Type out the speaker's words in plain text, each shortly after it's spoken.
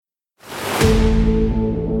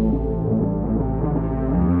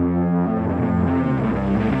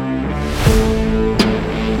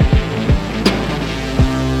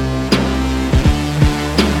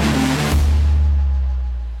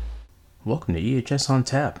welcome to EHS On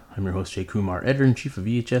Tap. I'm your host Jay Kumar, Editor-in-Chief of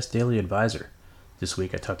EHS Daily Advisor. This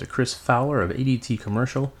week I talked to Chris Fowler of ADT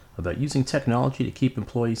Commercial about using technology to keep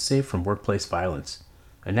employees safe from workplace violence.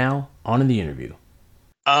 And now, on to the interview.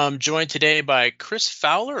 I'm joined today by Chris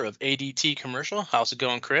Fowler of ADT Commercial. How's it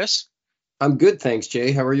going, Chris? I'm good, thanks,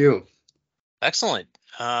 Jay. How are you? Excellent.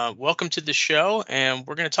 Welcome to the show, and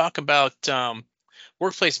we're going to talk about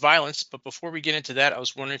workplace violence. But before we get into that, I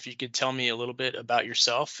was wondering if you could tell me a little bit about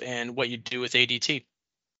yourself and what you do with ADT.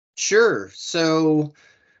 Sure. So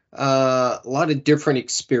a lot of different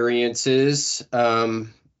experiences.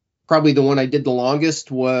 Probably the one I did the longest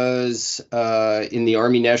was in the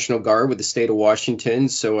Army National Guard with the state of Washington.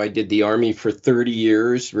 So I did the Army for 30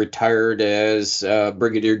 years, retired as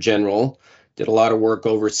Brigadier General, did a lot of work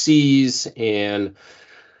overseas and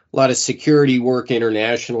a lot of security work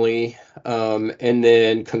internationally. And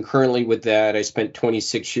then concurrently with that, I spent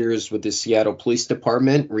 26 years with the Seattle Police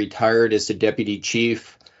Department, retired as a deputy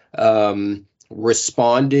chief,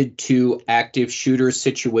 responded to active shooter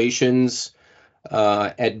situations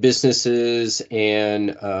at businesses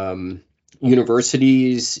and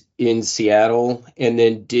universities in Seattle, and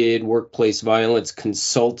then did workplace violence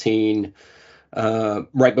consulting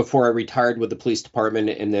right before I retired with the police department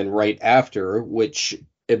and then right after, which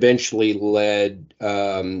eventually led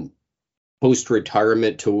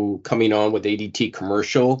post-retirement to coming on with ADT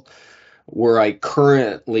Commercial, where I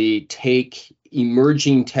currently take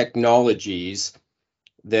emerging technologies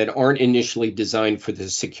that aren't initially designed for the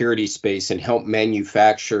security space and help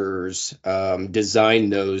manufacturers design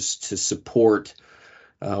those to support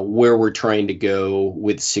where we're trying to go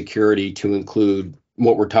with security, to include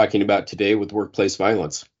what we're talking about today with workplace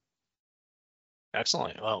violence.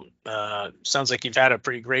 Excellent. Well, sounds like you've had a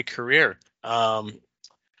pretty great career.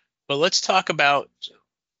 But let's talk about,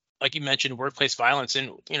 like you mentioned, workplace violence.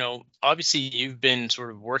 And, obviously you've been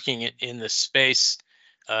sort of working in the space,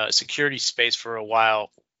 security space for a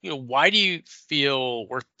while. Why do you feel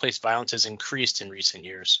workplace violence has increased in recent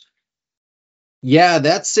years? Yeah,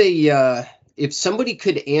 that's if somebody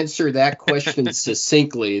could answer that question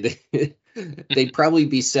succinctly, they'd probably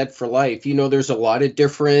be set for life. There's a lot of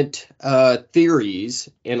different theories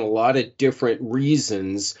and a lot of different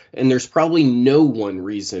reasons, and there's probably no one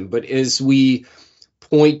reason. But as we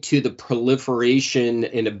point to the proliferation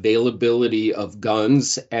and availability of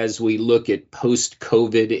guns, as we look at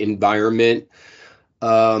post-COVID environment,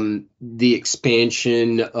 the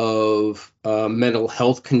expansion of mental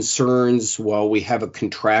health concerns, while we have a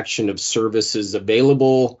contraction of services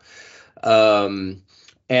available,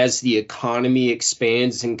 as the economy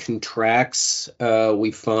expands and contracts,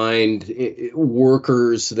 we find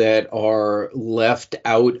workers that are left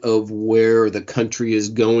out of where the country is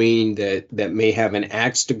going that may have an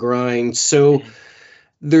axe to grind. So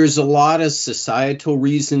there's a lot of societal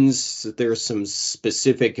reasons. There's some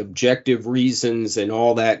specific objective reasons, and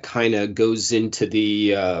all that kind of goes into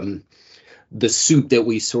the soup that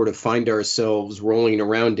we sort of find ourselves rolling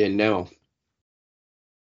around in now.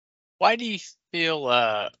 Why do you feel,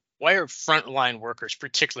 why are frontline workers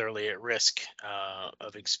particularly at risk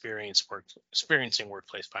of experiencing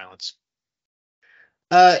workplace violence?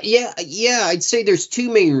 Yeah, I'd say there's two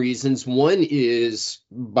main reasons. One is,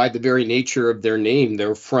 by the very nature of their name,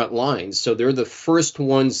 they're frontline. So they're the first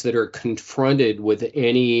ones that are confronted with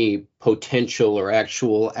any potential or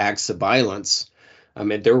actual acts of violence. I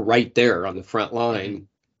mean, they're right there on the front line.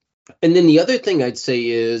 And then the other thing I'd say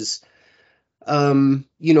is,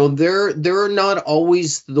 they're not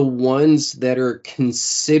always the ones that are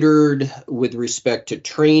considered with respect to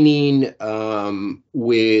training,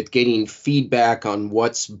 with getting feedback on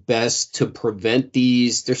what's best to prevent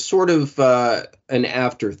these. They're sort of an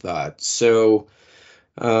afterthought. So,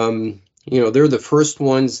 they're the first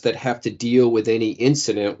ones that have to deal with any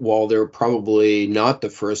incident, while they're probably not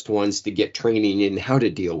the first ones to get training in how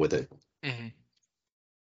to deal with it.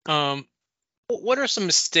 Mm-hmm. What are some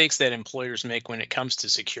mistakes that employers make when it comes to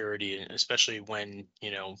security, especially when,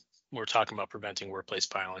 we're talking about preventing workplace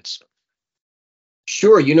violence?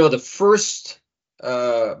 Sure. The first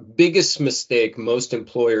biggest mistake most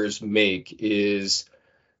employers make is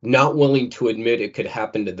not willing to admit it could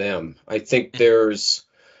happen to them. I think there's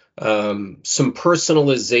some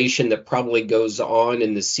personalization that probably goes on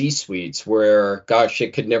in the C-suites where, gosh,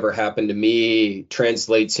 it could never happen to me,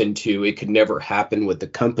 translates into it could never happen with the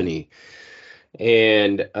company.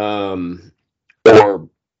 And or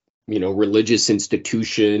religious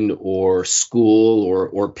institution or school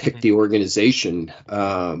or pick the organization,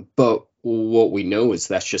 but what we know is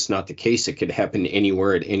that's just not the case. It could happen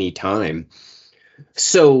anywhere at any time.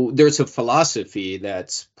 So there's a philosophy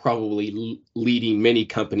that's probably leading many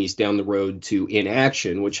companies down the road to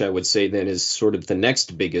inaction, which I would say then is sort of the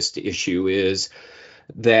next biggest issue, is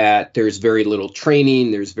that there's very little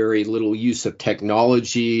training, there's very little use of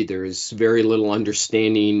technology, there's very little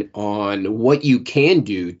understanding on what you can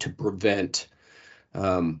do to prevent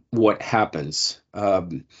what happens.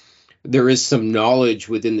 There is some knowledge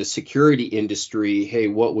within the security industry, hey,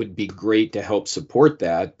 what would be great to help support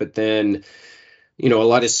that? But then, a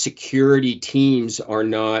lot of security teams are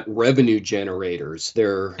not revenue generators.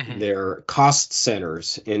 They're cost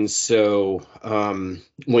centers. And so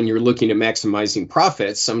when you're looking at maximizing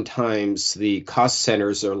profits, sometimes the cost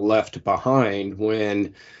centers are left behind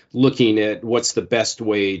when looking at what's the best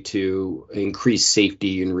way to increase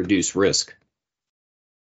safety and reduce risk.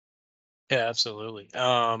 Yeah, absolutely.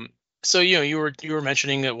 So you were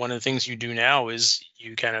mentioning that one of the things you do now is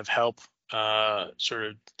you kind of help sort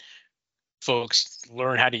of folks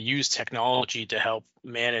learn how to use technology to help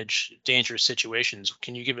manage dangerous situations.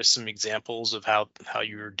 Can you give us some examples of how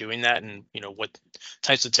you're doing that, and what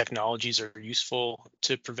types of technologies are useful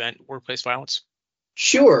to prevent workplace violence?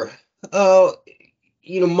 Sure.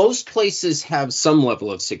 Most places have some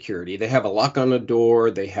level of security. They have a lock on the door,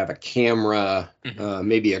 they have a camera,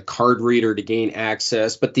 maybe a card reader to gain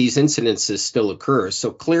access, but these incidences still occur. So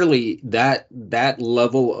clearly that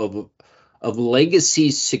level of legacy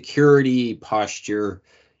security posture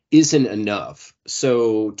isn't enough.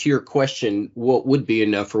 So to your question, what would be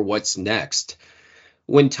enough, or what's next?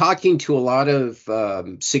 When talking to a lot of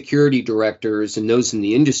security directors and those in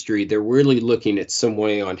the industry, they're really looking at some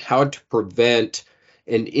way on how to prevent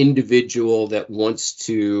an individual that wants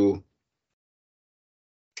to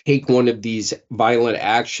take one of these violent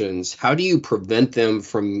actions. How do you prevent them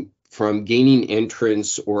from gaining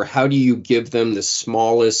entrance, or how do you give them the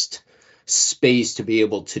smallest space to be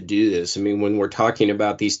able to do this? I mean, when we're talking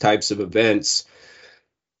about these types of events,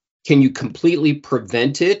 can you completely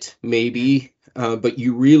prevent it? Maybe, but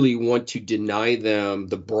you really want to deny them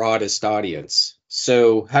the broadest audience.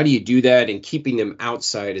 So how do you do that? And keeping them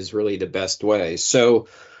outside is really the best way. So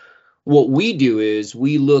what we do is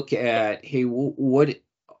we look at, hey,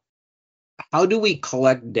 how do we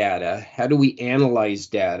collect data? How do we analyze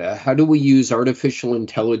data? How do we use artificial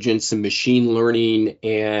intelligence and machine learning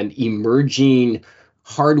and emerging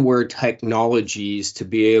hardware technologies to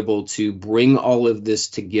be able to bring all of this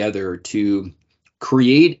together to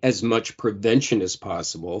create as much prevention as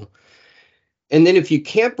possible? And then if you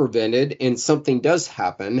can't prevent it and something does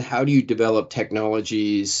happen, how do you develop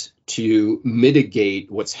technologies to mitigate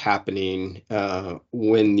what's happening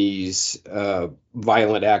when these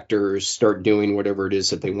violent actors start doing whatever it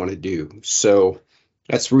is that they want to do? So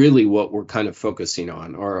that's really what we're kind of focusing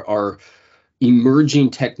on, are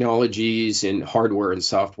emerging technologies in hardware and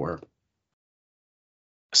software.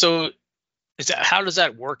 So how does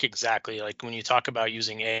that work exactly? Like when you talk about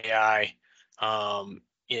using AI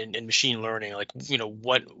in machine learning, like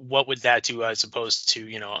what would that do as opposed to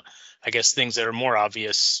I guess things that are more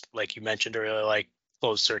obvious, like you mentioned earlier, like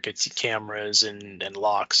closed circuits, cameras, and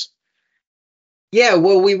locks. Yeah,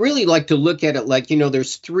 well, we really like to look at it like,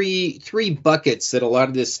 there's three buckets that a lot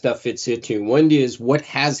of this stuff fits into. One is what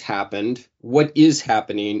has happened, what is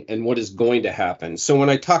happening, and what is going to happen. So when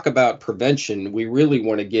I talk about prevention, we really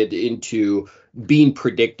want to get into being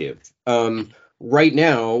predictive. Right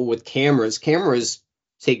now with cameras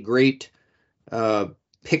take great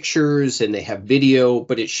pictures and they have video,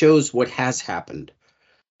 but it shows what has happened.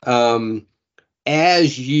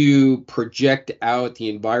 As you project out the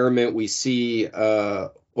environment, we see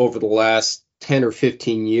over the last 10 or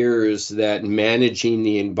 15 years that managing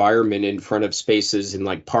the environment in front of spaces in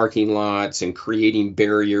like parking lots and creating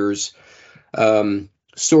barriers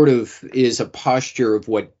sort of is a posture of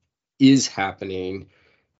what is happening.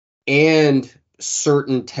 And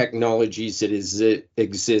certain technologies that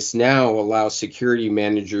exist now allow security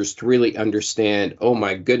managers to really understand, oh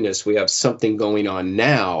my goodness, we have something going on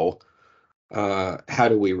now. How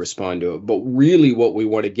do we respond to it? But really what we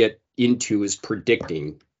want to get into is predictive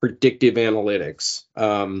analytics.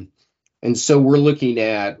 And so we're looking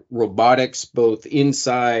at robotics, both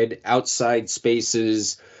inside, outside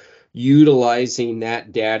spaces, utilizing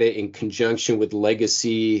that data in conjunction with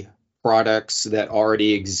legacy products that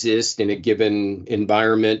already exist in a given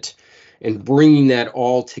environment, and bringing that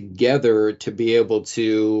all together to be able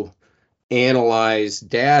to analyze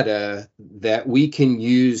data that we can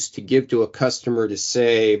use to give to a customer to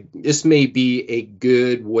say, this may be a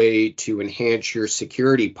good way to enhance your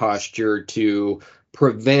security posture to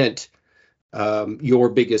prevent your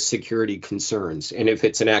biggest security concerns. And if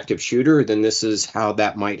it's an active shooter, then this is how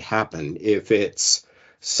that might happen. If it's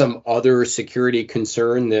some other security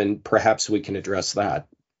concern, then perhaps we can address that.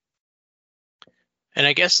 And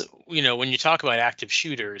I guess, when you talk about active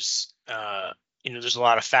shooters, there's a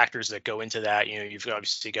lot of factors that go into that. You've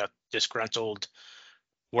obviously got disgruntled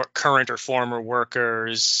current or former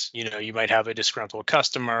workers. You might have a disgruntled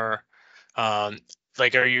customer. Um,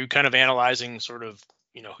 like, are you kind of analyzing sort of,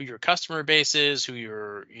 who your customer base is, who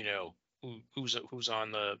your, who's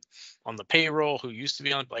on the payroll, who used to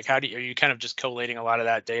be on, like, are you kind of just collating a lot of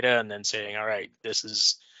that data and then saying, all right, this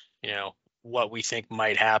is, you know, what we think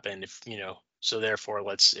might happen if, so therefore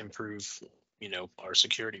let's improve, our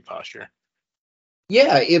security posture.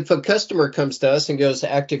 Yeah, if a customer comes to us and goes,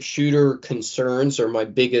 active shooter concerns are my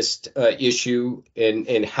biggest issue,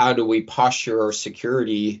 and how do we posture our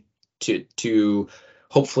security to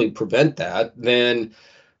hopefully prevent that, then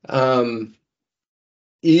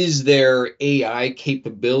is there AI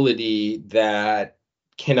capability that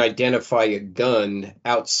can identify a gun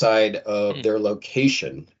outside of Mm, their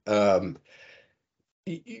location?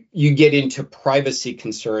 You get into privacy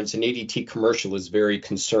concerns, and ADT Commercial is very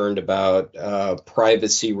concerned about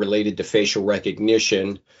privacy related to facial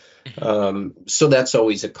recognition. mhm, So that's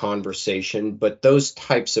always a conversation. But those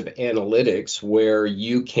types of analytics where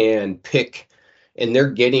you can pick, and they're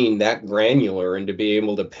getting that granular, and to be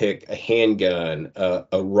able to pick a handgun,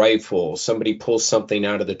 a rifle, somebody pulls something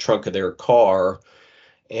out of the trunk of their car,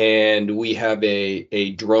 and we have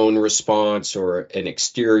a drone response or an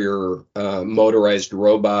exterior motorized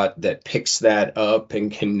robot that picks that up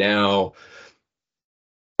and can now,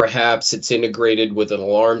 perhaps it's integrated with an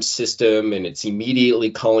alarm system and it's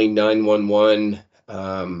immediately calling 911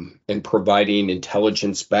 and providing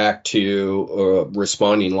intelligence back to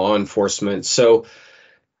responding law enforcement. So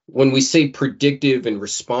when we say predictive and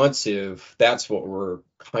responsive, that's what we're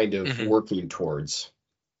kind of mhm. working towards.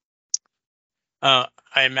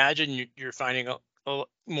 I imagine you're finding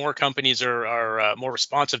more companies are more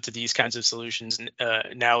responsive to these kinds of solutions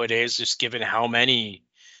nowadays, just given how many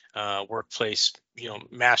workplace,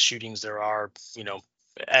 mass shootings there are,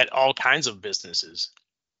 at all kinds of businesses.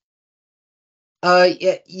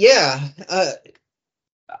 Yeah.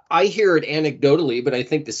 I hear it anecdotally, but I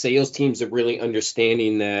think the sales teams are really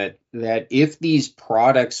understanding that if these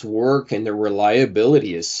products work and their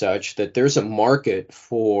reliability is such that there's a market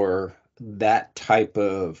for that type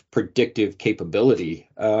of predictive capability.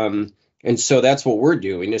 And so that's what we're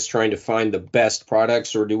doing, is trying to find the best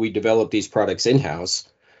products, or do we develop these products in-house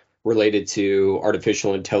related to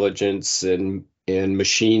artificial intelligence and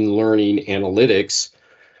machine learning analytics,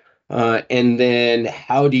 and then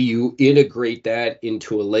how do you integrate that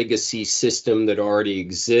into a legacy system that already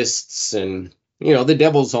exists? And, the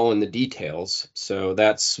devil's all in the details. So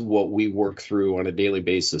that's what we work through on a daily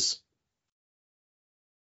basis.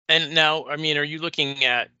 And now, I mean, are you looking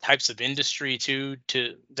at types of industry too,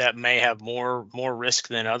 that may have more risk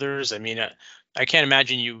than others? I mean, I can't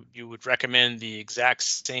imagine you would recommend the exact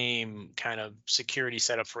same kind of security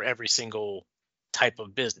setup for every single type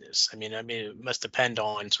of business. I mean, it must depend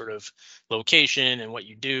on sort of location and what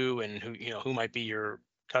you do and who might be your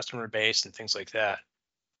customer base and things like that.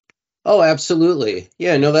 Oh, absolutely.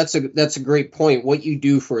 Yeah, no, that's a great point. What you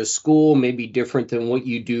do for a school may be different than what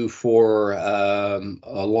you do for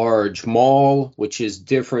a large mall, which is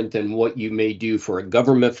different than what you may do for a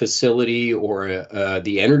government facility or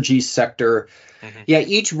the energy sector. Hmm. Yeah,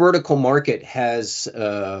 each vertical market has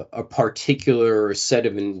a particular set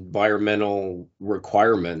of environmental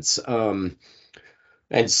requirements.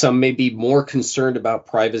 And some may be more concerned about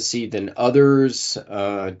privacy than others,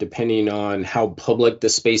 depending on how public the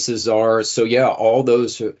spaces are. So, yeah, all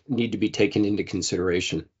those need to be taken into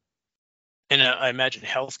consideration. And I imagine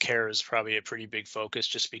healthcare is probably a pretty big focus,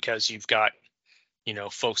 just because you've got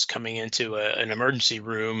folks coming into an emergency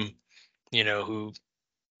room, who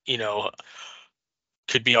you know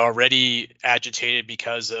could be already agitated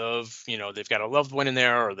because of they've got a loved one in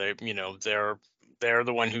there, or they're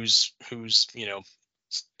the one who's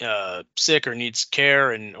sick or needs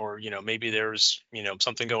care, and or maybe there's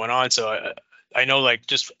something going on. So I know, like,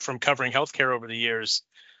 just from covering healthcare over the years,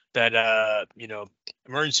 that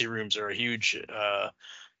emergency rooms are a huge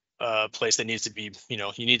place that needs to be,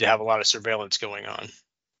 you need to have a lot of surveillance going on.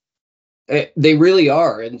 They really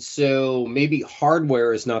are. And so maybe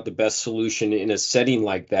hardware is not the best solution in a setting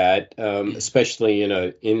like that, Mhm. especially in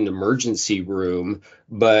an emergency room.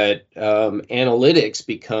 But analytics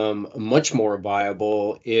become much more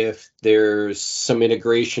viable if there's some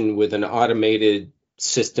integration with an automated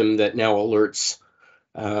system that now alerts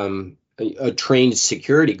a trained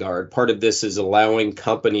security guard. Part of this is allowing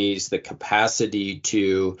companies the capacity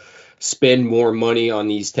to spend more money on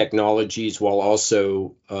these technologies while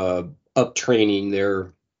also up training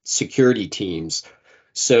their security teams.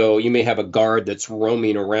 So you may have a guard that's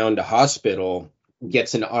roaming around a hospital,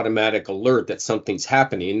 gets an automatic alert that something's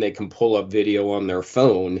happening. They can pull up video on their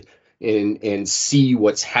phone and see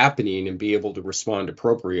what's happening and be able to respond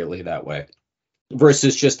appropriately that way,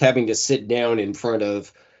 versus just having to sit down in front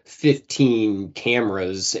of 15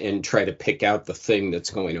 cameras and try to pick out the thing that's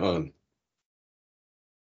going on.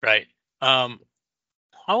 Right. Um,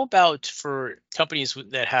 how about for companies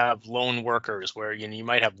that have lone workers, where you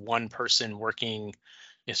might have one person working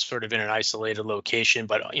sort of in an isolated location,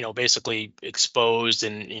 but basically exposed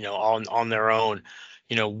and on their own.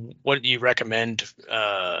 What do you recommend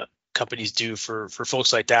companies do for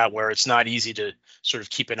folks like that, where it's not easy to sort of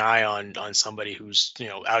keep an eye on somebody who's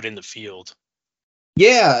out in the field?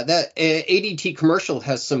 Yeah, that ADT Commercial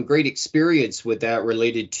has some great experience with that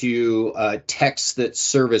related to techs that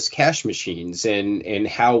service cash machines and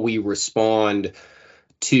how we respond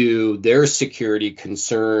to their security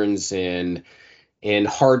concerns and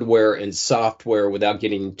hardware and software, without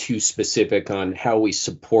getting too specific on how we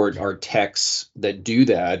support our techs that do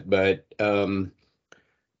that. But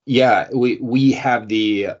yeah, we have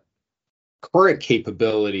the current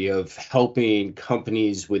capability of helping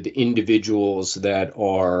companies with individuals that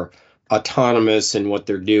are autonomous in what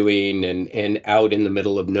they're doing and out in the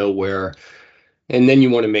middle of nowhere. And then you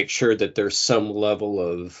want to make sure that there's some level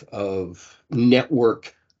of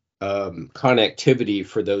network connectivity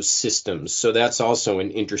for those systems. So that's also an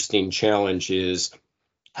interesting challenge, is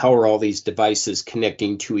how are all these devices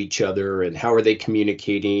connecting to each other, and how are they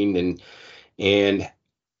communicating, and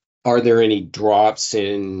are there any drops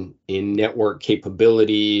in network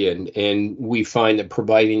capability? And we find that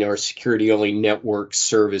providing our security only network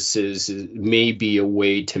services may be a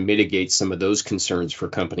way to mitigate some of those concerns for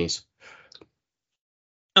companies.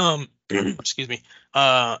 Excuse me.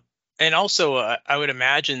 And also, I would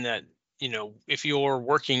imagine that if you're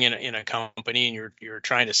working in a company and you're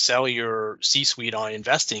trying to sell your C-suite on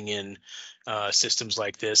investing in systems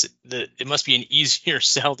like this, it must be an easier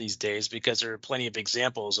sell these days, because there are plenty of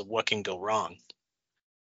examples of what can go wrong.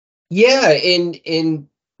 Yeah, and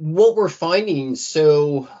what we're finding,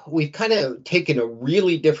 so we've kind of taken a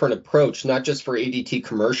really different approach, not just for ADT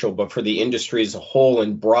Commercial, but for the industry as a whole,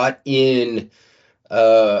 and brought in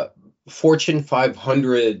uh, Fortune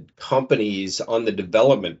 500 companies on the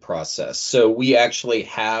development process. So we actually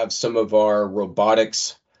have some of our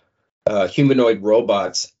robotics, humanoid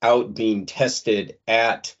robots, out being tested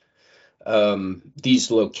at these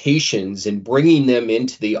locations, and bringing them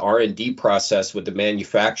into the R&D process with the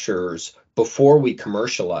manufacturers before we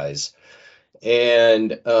commercialize.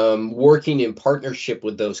 And working in partnership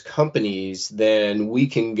with those companies, then we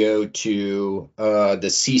can go to the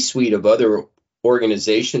C-suite of other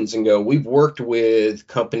organizations and go, we've worked with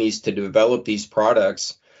companies to develop these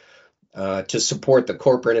products to support the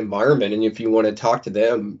corporate environment. And if you want to talk to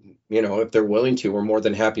them, if they're willing to, we're more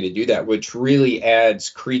than happy to do that, which really adds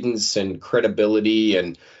credence and credibility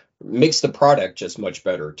and makes the product just much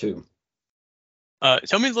better too.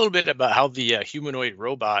 Tell me a little bit about how the humanoid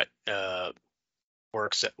robot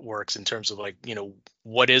works in terms of, like,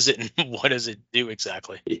 what is it and what does it do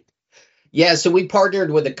exactly? Yeah, so we partnered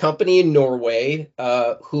with a company in Norway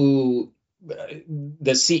who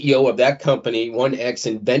the CEO of that company, 1X,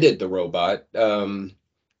 invented the robot.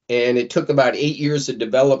 And it took about 8 years of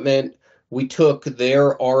development. We took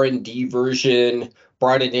their R&D version,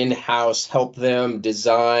 brought it in-house, helped them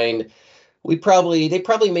design. They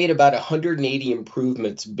probably made about 180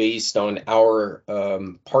 improvements based on our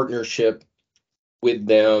partnership with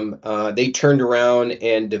them. They turned around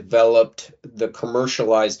and developed the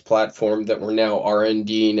commercialized platform that we're now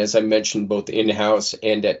R&Ding, as I mentioned, both in-house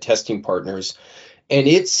and at testing partners. And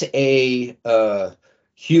it's a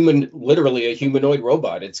literally a humanoid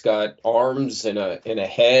robot. It's got arms and a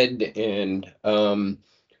head. And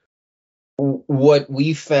what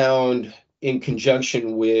we found in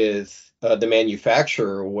conjunction with the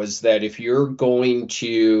manufacturer was that if you're going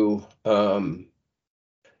to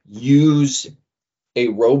use a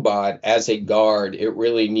robot as a guard, it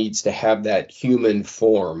really needs to have that human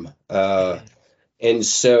form. And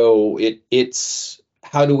so it's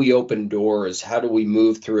how do we open doors? How do we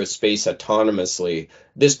move through a space autonomously?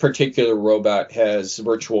 This particular robot has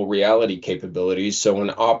virtual reality capabilities, so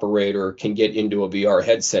an operator can get into a VR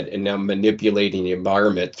headset and now manipulating the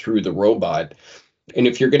environment through the robot. And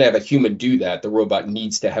if you're going to have a human do that, the robot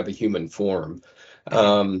needs to have a human form.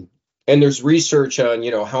 And there's research on,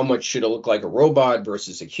 how much should it look like a robot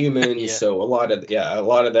versus a human. Yeah. So a lot of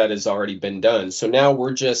that has already been done. So now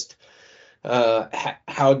we're just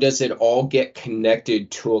how does it all get connected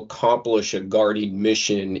to accomplish a guarding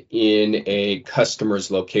mission in a customer's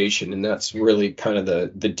location? And that's really kind of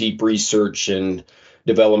the deep research and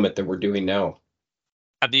development that we're doing now.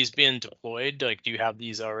 Have these been deployed? Like, do you have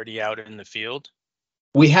these already out in the field?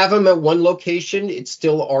 We have them at one location. It's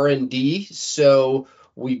still R&D, so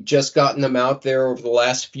we've just gotten them out there over the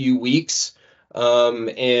last few weeks. And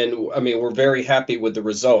I mean, we're very happy with the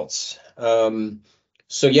results.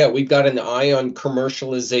 So yeah, we've got an eye on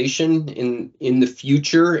commercialization in the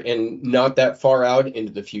future and not that far out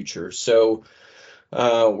into the future. So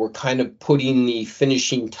we're kind of putting the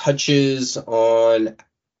finishing touches on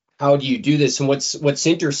how do you do this. And what's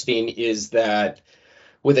interesting is that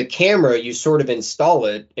with a camera, you sort of install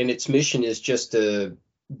it, and its mission is just to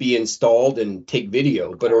be installed and take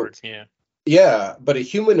video. Record, yeah. Yeah, but a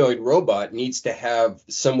humanoid robot needs to have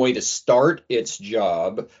some way to start its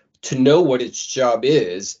job, to know what its job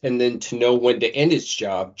is, and then to know when to end its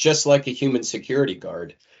job, just like a human security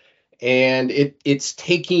guard. And it's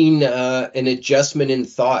taking an adjustment in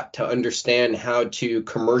thought to understand how to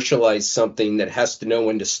commercialize something that has to know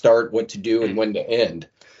when to start, what to do, and when to end.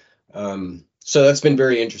 So that's been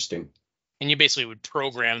very interesting. And you basically would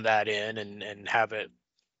program that in and have it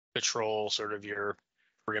patrol sort of your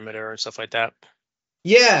perimeter and stuff like that.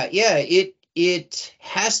 Yeah, it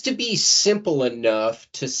has to be simple enough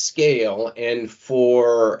to scale and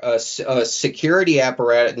for a security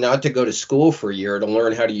apparatus not to go to school for a year to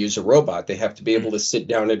learn how to use a robot. They have to be able to sit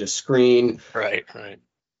down at a screen, Right.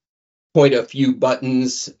 point a few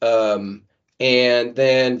buttons, and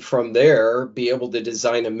then from there be able to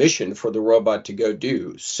design a mission for the robot to go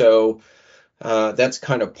do. So that's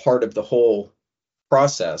kind of part of the whole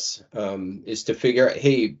process, is to figure out,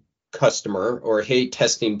 hey, customer, or hey,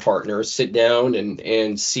 testing partner, sit down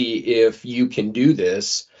and see if you can do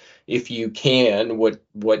this. If you can,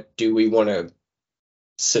 what do we want to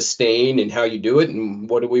sustain and how you do it, and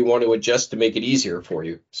what do we want to adjust to make it easier for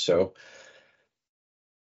you? So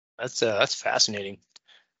That's fascinating.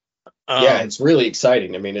 yeah, it's really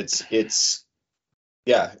exciting. I mean, it's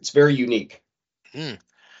yeah, it's very unique.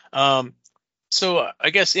 Um, so I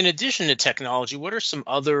guess in addition to technology, what are some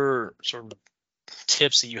other sort of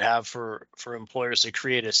tips that you have for employers to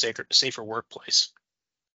create a safer workplace?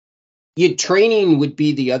 Yeah, training would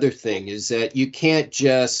be the other thing, is that you can't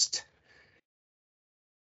just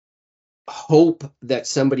hope that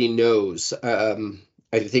somebody knows.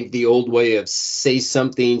 I think the old way of say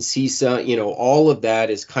something, see some, all of that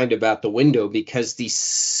is kind of out the window because these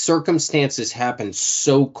circumstances happen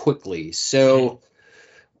so quickly. So,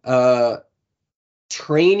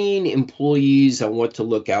 training employees on what to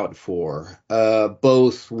look out for,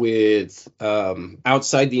 both with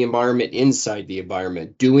outside the environment, inside the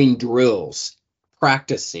environment, doing drills,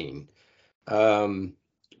 practicing.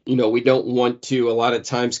 We don't want to, a lot of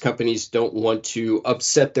times companies don't want to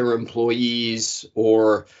upset their employees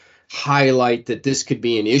or highlight that this could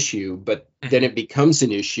be an issue, but then it becomes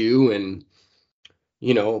an issue, and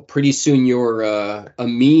pretty soon you're a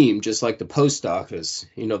meme, just like the post office,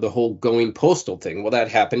 the whole going postal thing. Well, that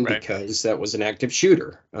happened because that was an active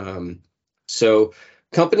shooter. So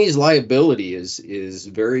companies' liability is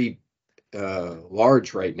very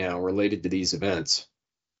large right now related to these events.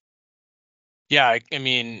 Yeah, I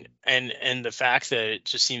mean, and the fact that it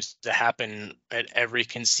just seems to happen at every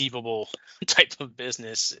conceivable type of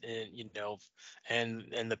business,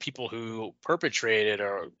 and the people who perpetrate it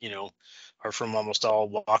are from almost all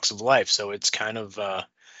walks of life. So it's kind of, I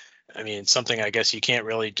mean, it's something I guess you can't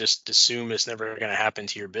really just assume is never going to happen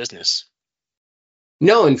to your business.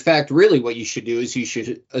 No, in fact, really what you should do is you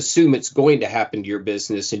should assume it's going to happen to your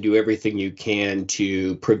business and do everything you can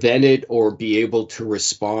to prevent it or be able to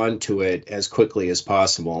respond to it as quickly as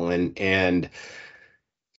possible. And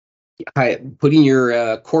putting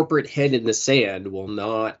your corporate head in the sand will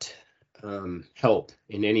not help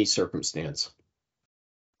in any circumstance.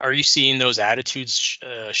 Are you seeing those attitudes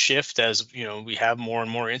shift as we have more and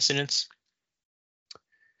more incidents?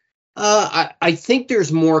 I think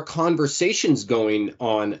there's more conversations going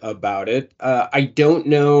on about it. I don't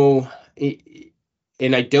know,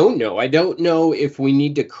 and I don't know. I don't know if we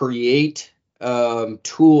need to create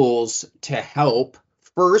tools to help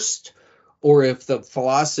first, or if the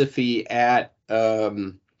philosophy at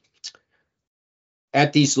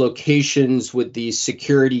these locations with these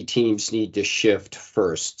security teams need to shift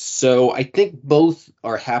first. So I think both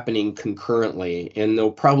are happening concurrently, and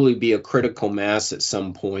there'll probably be a critical mass at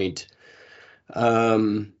some point.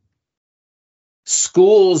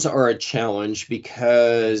 Schools are a challenge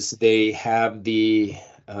because they have the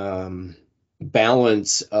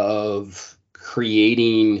balance of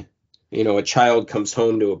creating, a child comes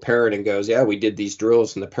home to a parent and goes, yeah, we did these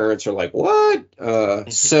drills, and the parents are like, what?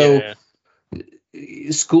 So Yeah.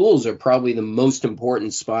 schools are probably the most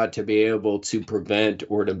important spot to be able to prevent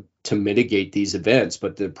or to mitigate these events,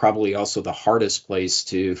 but they're probably also the hardest place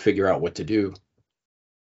to figure out what to do.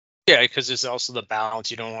 Yeah, because there's also the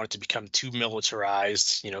balance. You don't want it to become too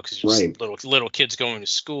militarized, because you're just Right. little kids going to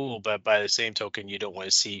school. But by the same token, you don't want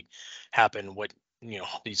to see happen what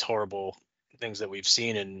these horrible things that we've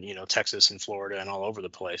seen in Texas and Florida and all over the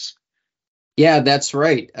place. Yeah, that's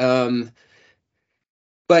right.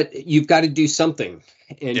 But you've got to do something,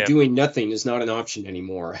 and Yeah, doing nothing is not an option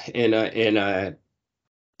anymore.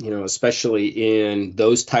 Especially in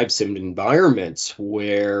those types of environments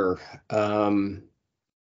where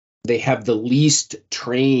they have the least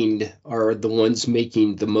trained are the ones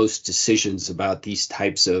making the most decisions about these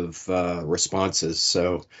types of responses.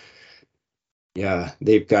 So, yeah,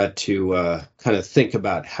 they've got to kind of think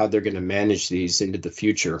about how they're going to manage these into the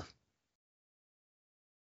future.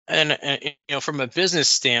 and from a business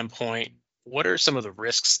standpoint, what are some of the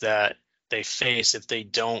risks that they face if they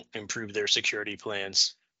don't improve their security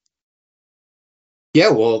plans? Yeah,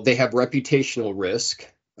 well, they have reputational risk.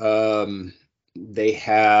 They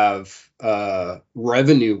have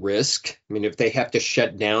revenue risk. I mean, if they have to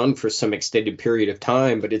shut down for some extended period of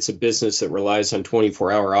time, but it's a business that relies on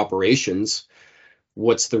 24-hour operations,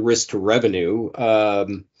 what's the risk to revenue?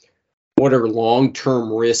 What are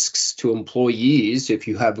long-term risks to employees? If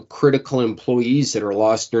you have critical employees that are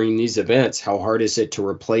lost during these events, how hard is it to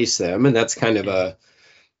replace them? And that's kind of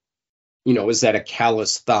is that a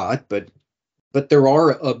callous thought? But there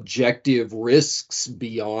are objective risks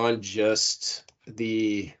beyond just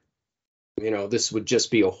this would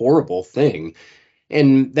just be a horrible thing.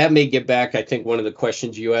 And that may get back, I think one of the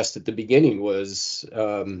questions you asked at the beginning was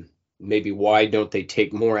maybe why don't they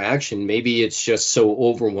take more action? Maybe it's just so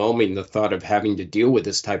overwhelming, the thought of having to deal with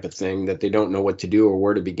this type of thing, that they don't know what to do or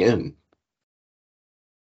where to begin.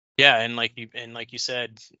 Yeah, and like you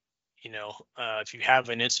said, if you have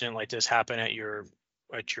an incident like this happen at your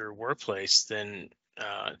workplace, then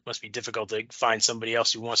it must be difficult to find somebody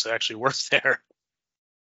else who wants to actually work there.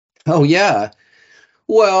 Oh, yeah.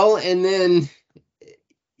 Well, and then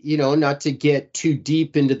not to get too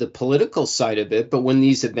deep into the political side of it, but when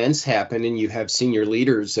these events happen and you have senior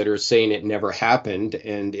leaders that are saying it never happened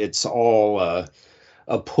and it's all a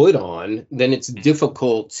put on, then it's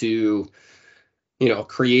difficult to,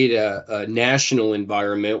 create a national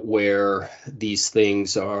environment where these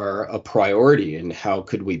things are a priority. And how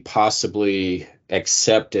could we possibly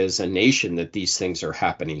accept as a nation that these things are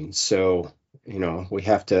happening? So, we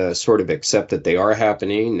have to sort of accept that they are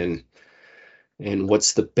happening, and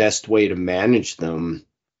what's the best way to manage them.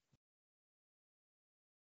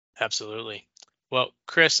 Absolutely. Well,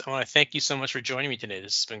 Chris, I want to thank you so much for joining me today.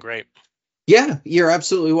 This has been great. Yeah, you're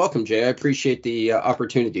absolutely welcome, Jay. I appreciate the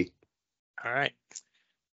opportunity. All right.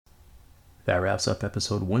 That wraps up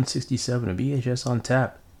episode 167 of EHS On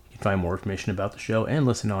Tap. You can find more information about the show and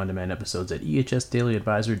listen to on-demand episodes at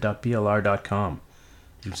ehsdailyadvisor.blr.com.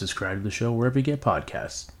 You can subscribe to the show wherever you get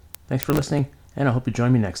podcasts. Thanks for listening, and I hope you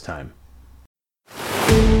join me next time.